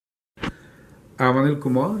I'm Anil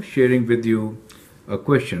Kumar sharing with you a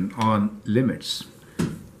question on limits.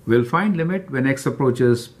 We'll find limit when x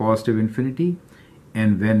approaches positive infinity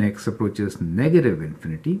and when x approaches negative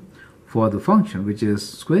infinity for the function which is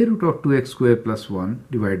square root of 2x squared plus 1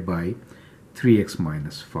 divided by 3x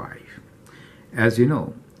minus 5. As you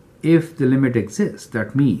know, if the limit exists,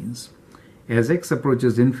 that means as x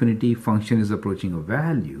approaches infinity, function is approaching a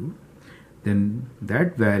value, then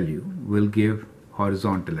that value will give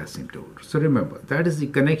horizontal asymptote. So remember, that is the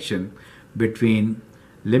connection between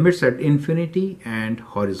limits at infinity and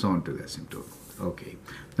horizontal asymptote. Okay,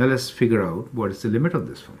 now let's figure out what is the limit of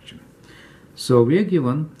this function. So we are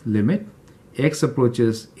given limit x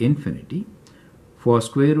approaches infinity for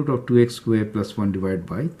square root of 2x squared plus 1 divided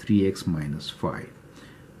by 3x minus 5.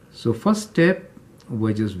 So first step,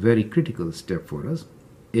 which is very critical step for us,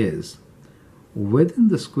 is within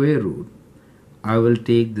the square root I will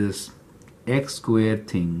take this x squared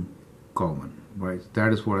thing common, right?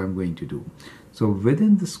 That is what I'm going to do. So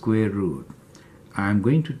within the square root I'm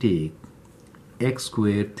going to take x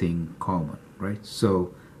squared thing common, right?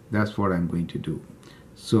 So that's what I'm going to do.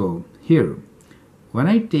 So here, when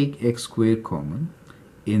I take x squared common,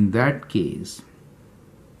 in that case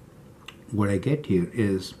what I get here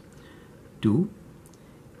is 2,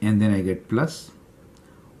 and then I get plus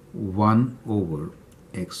 1 over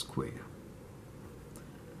x squared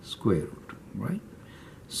square root, right?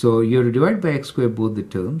 So you divide by x squared both the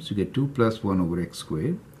terms, you get 2 plus 1 over x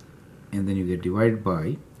squared, and then you get divided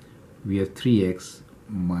by, we have 3x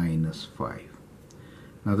minus 5.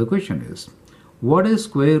 Now the question is, what is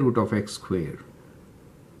square root of x squared?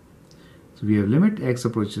 So we have limit x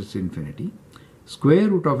approaches infinity. Square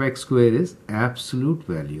root of x squared is absolute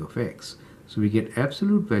value of x. So we get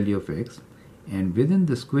absolute value of x, and within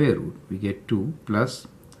the square root we get 2 plus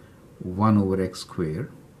 1 over x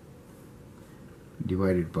squared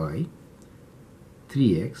divided by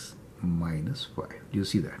 3x minus 5. Do you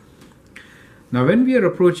see that? Now when we are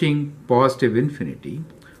approaching positive infinity,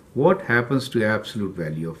 what happens to absolute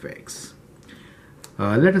value of x?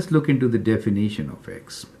 Let us look into the definition of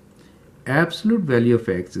x. Absolute value of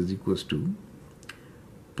x is equals to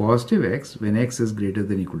positive x when x is greater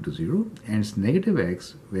than or equal to 0, and it's negative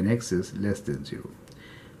x when x is less than 0.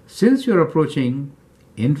 Since you are approaching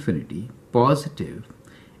infinity, positive,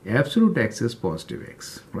 absolute x is positive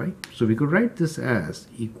x, right? So we could write this as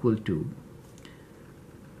equal to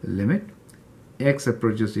limit x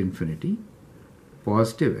approaches infinity,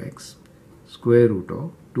 positive x, square root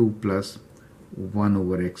of 2 plus 1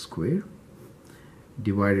 over x squared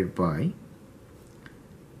divided by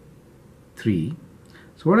 3.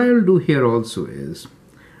 So what I will do here also is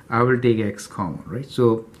I will take x common, right?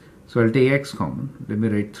 So I'll take x common. Let me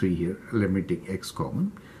write 3 here. Let me take x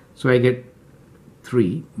common. So I get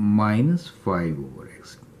 3 minus 5 over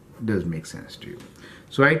x. Does make sense to you?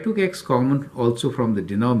 So I took x common also from the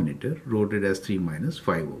denominator, wrote it as 3 minus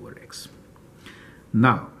 5 over x.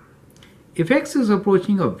 Now, if x is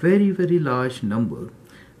approaching a very, very large number,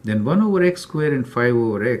 then 1 over x squared and 5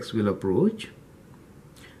 over x will approach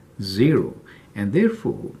 0. And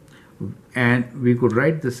therefore, and we could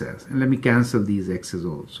write this as, and let me cancel these x's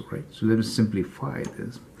also, right? So let me simplify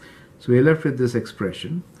this. So we're left with this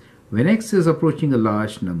expression. When x is approaching a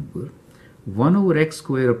large number, 1 over x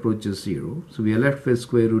squared approaches 0. So we are left with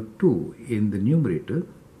square root 2 in the numerator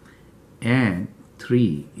and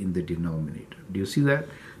 3 in the denominator. Do you see that?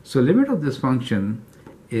 So limit of this function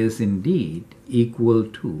is indeed equal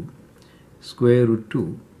to square root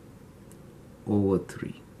 2 over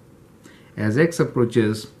 3 as x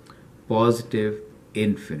approaches positive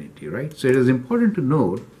infinity, right? So it is important to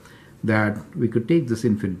note that we could take this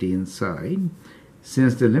infinity inside,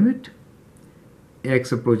 since the limit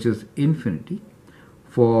x approaches infinity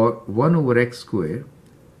for 1 over x squared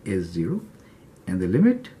is 0, and the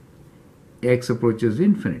limit x approaches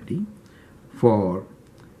infinity for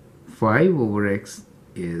 5 over x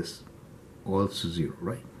is also 0,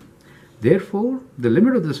 right? Therefore, the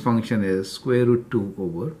limit of this function is square root 2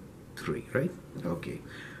 over 3, right? Okay.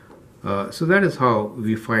 So that is how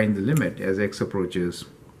we find the limit as x approaches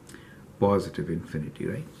positive infinity,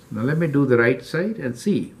 right? Now let me do the right side and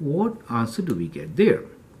see what answer do we get there.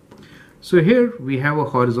 So here we have a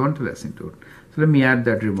horizontal asymptote. So let me add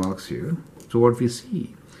that remarks here. So what we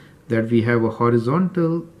see, that we have a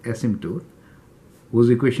horizontal asymptote whose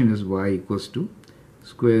equation is y equals to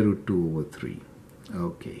square root 2 over 3.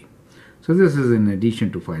 Okay. So this is in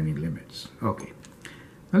addition to finding limits. Okay.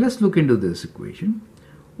 Now let's look into this equation.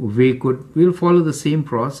 We'll follow the same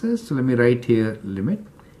process. So let me write here limit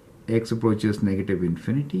x approaches negative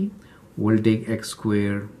infinity. We'll take x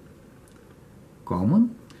squared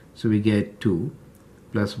common. So we get 2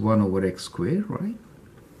 plus 1 over x squared, right?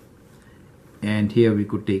 And here we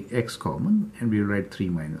could take x common and we write 3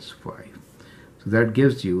 minus 5. So that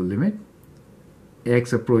gives you limit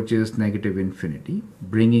x approaches negative infinity.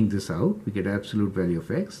 Bringing this out, we get absolute value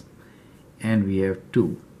of x, and we have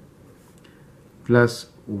 2 plus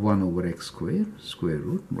 1 over x squared, square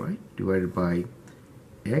root, right, divided by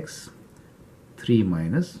x, 3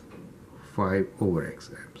 minus 5 over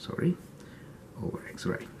x, I'm sorry, over x,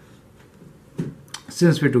 right,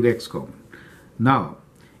 since we took x common. Now,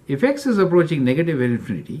 if x is approaching negative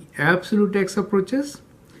infinity, absolute x approaches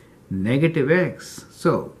negative x.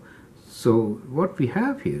 So what we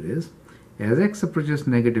have here is, as x approaches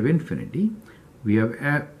negative infinity, we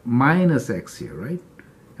have minus x here, right?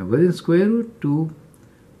 And within square root, 2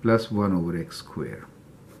 plus 1 over x squared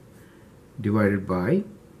divided by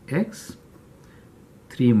x,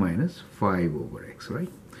 3 minus 5 over x, right?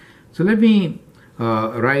 So let me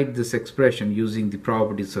write this expression using the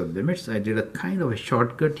properties of limits. I did a kind of a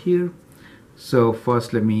shortcut here. So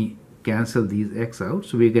first let me cancel these x out.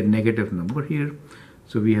 So we get negative number here.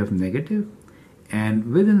 So we have negative,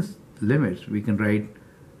 and within limits we can write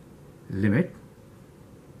limit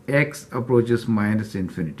x approaches minus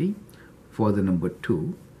infinity for the number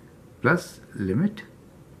 2 plus limit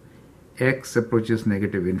x approaches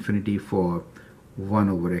negative infinity for 1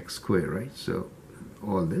 over x squared, right? So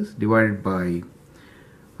all this divided by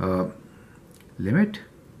limit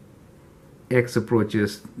x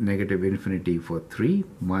approaches negative infinity for 3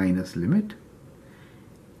 minus limit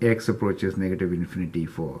x approaches negative infinity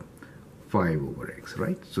for 5 over x,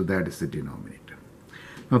 right? So that is the denominator.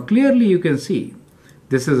 Now clearly you can see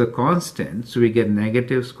this is a constant, so we get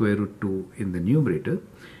negative square root 2 in the numerator.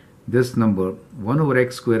 This number 1 over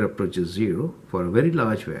x squared approaches 0 for a very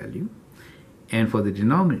large value, and for the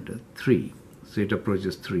denominator 3, so it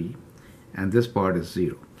approaches 3, and this part is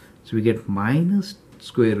 0. So we get minus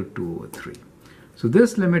square root 2 over 3. So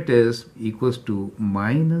this limit is equals to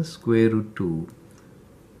minus square root 2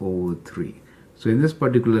 over 3. So in this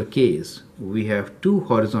particular case, we have two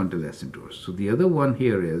horizontal asymptotes. So the other one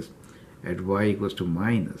here is at y equals to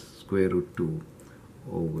minus square root 2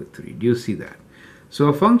 over 3. Do you see that? So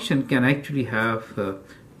a function can actually have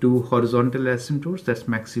two horizontal asymptotes. That's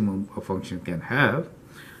maximum a function can have.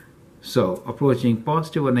 So approaching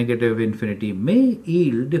positive or negative infinity may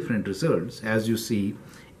yield different results, as you see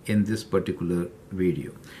in this particular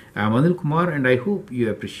video. I'm Anil Kumar, and I hope you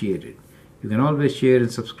appreciate it. You can always share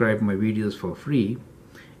and subscribe my videos for free,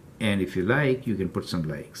 and if you like, you can put some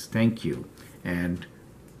likes. Thank you, and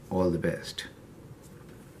all the best.